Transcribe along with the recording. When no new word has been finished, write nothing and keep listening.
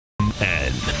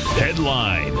TFNN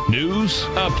Headline News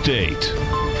Update.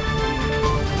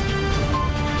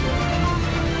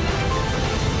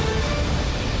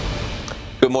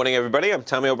 Good morning, everybody. I'm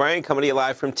Tommy O'Brien, coming to you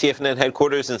live from TFNN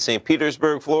headquarters in St.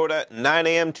 Petersburg, Florida. 9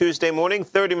 a.m. Tuesday morning,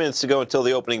 30 minutes to go until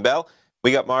the opening bell.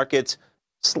 We got markets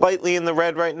slightly in the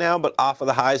red right now, but off of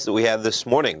the highs that we had this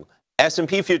morning.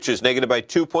 S&P futures negative by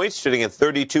 2 points, trading at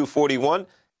 32.41.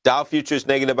 Dow futures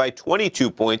negative by 22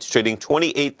 points, trading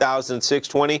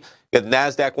 28,620. Got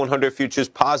NASDAQ 100 futures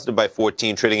positive by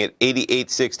 14, trading at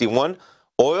 88.61.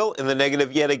 Oil in the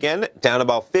negative yet again, down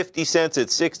about 50 cents at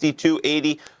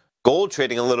 62.80. Gold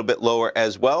trading a little bit lower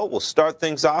as well. We'll start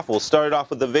things off. We'll start it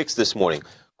off with the VIX this morning.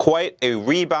 Quite a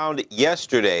rebound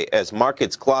yesterday as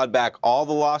markets clawed back all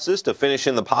the losses to finish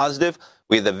in the positive.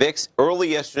 We had the VIX early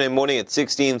yesterday morning at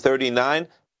 1639,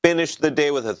 finished the day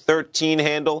with a 13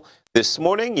 handle. This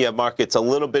morning, you have markets a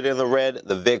little bit in the red,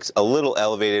 the VIX a little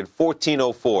elevated,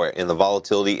 1404 in the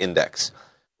volatility index.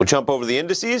 We'll jump over the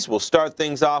indices. We'll start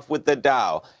things off with the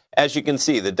Dow. As you can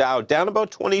see, the Dow down about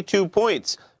 22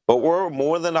 points, but we're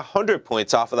more than 100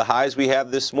 points off of the highs we have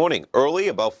this morning. Early,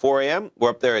 about 4 a.m.,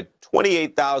 we're up there at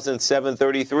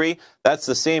 28,733. That's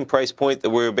the same price point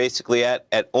that we were basically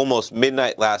at almost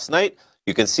midnight last night.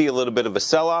 You can see a little bit of a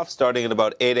sell-off starting at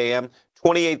about 8 a.m.,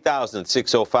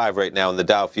 28,605 right now in the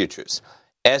Dow futures.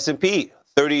 S&P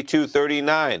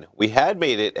 32.39. We had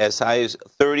made it as high as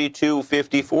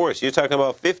 32.54. So you're talking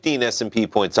about 15 S&P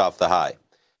points off the high.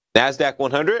 NASDAQ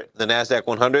 100. The NASDAQ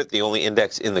 100, the only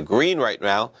index in the green right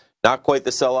now. Not quite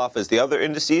the sell-off as the other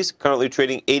indices. Currently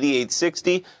trading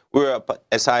 88.60. We're up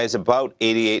as high as about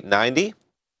 88.90.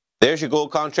 There's your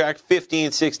gold contract,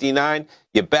 15.69.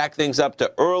 You back things up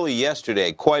to early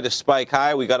yesterday. Quite a spike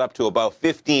high. We got up to about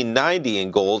 15.90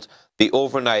 in gold. The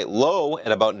overnight low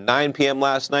at about 9 p.m.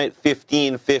 last night,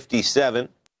 15.57.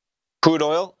 Crude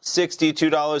oil,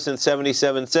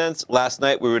 $62.77. Last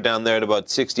night we were down there at about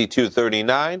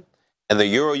 62.39. And the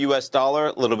euro US dollar,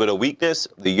 a little bit of weakness.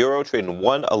 The euro trading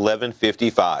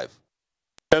 111.55. In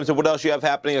terms of what else you have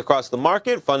happening across the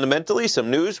market, fundamentally,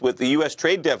 some news with the U.S.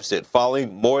 trade deficit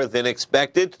falling more than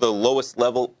expected to the lowest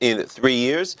level in 3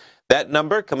 years. That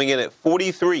number coming in at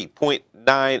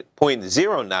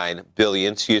 43.09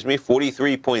 billion,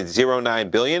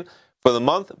 43.09 billion for the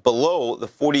month, below the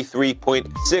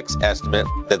 43.6 estimate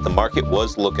that the market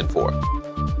was looking for.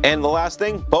 And the last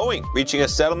thing, Boeing reaching a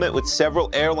settlement with several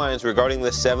airlines regarding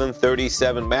the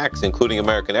 737 MAX, including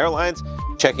American Airlines.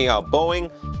 Checking out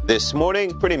Boeing this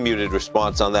morning, pretty muted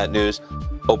response on that news,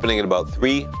 opening at about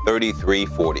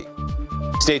 333.40.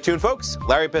 Stay tuned, folks.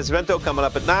 Larry Pesavento coming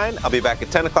up at 9. I'll be back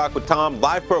at 10 o'clock with Tom.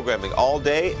 Live programming all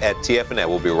day at TFNN.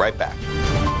 We'll be right back.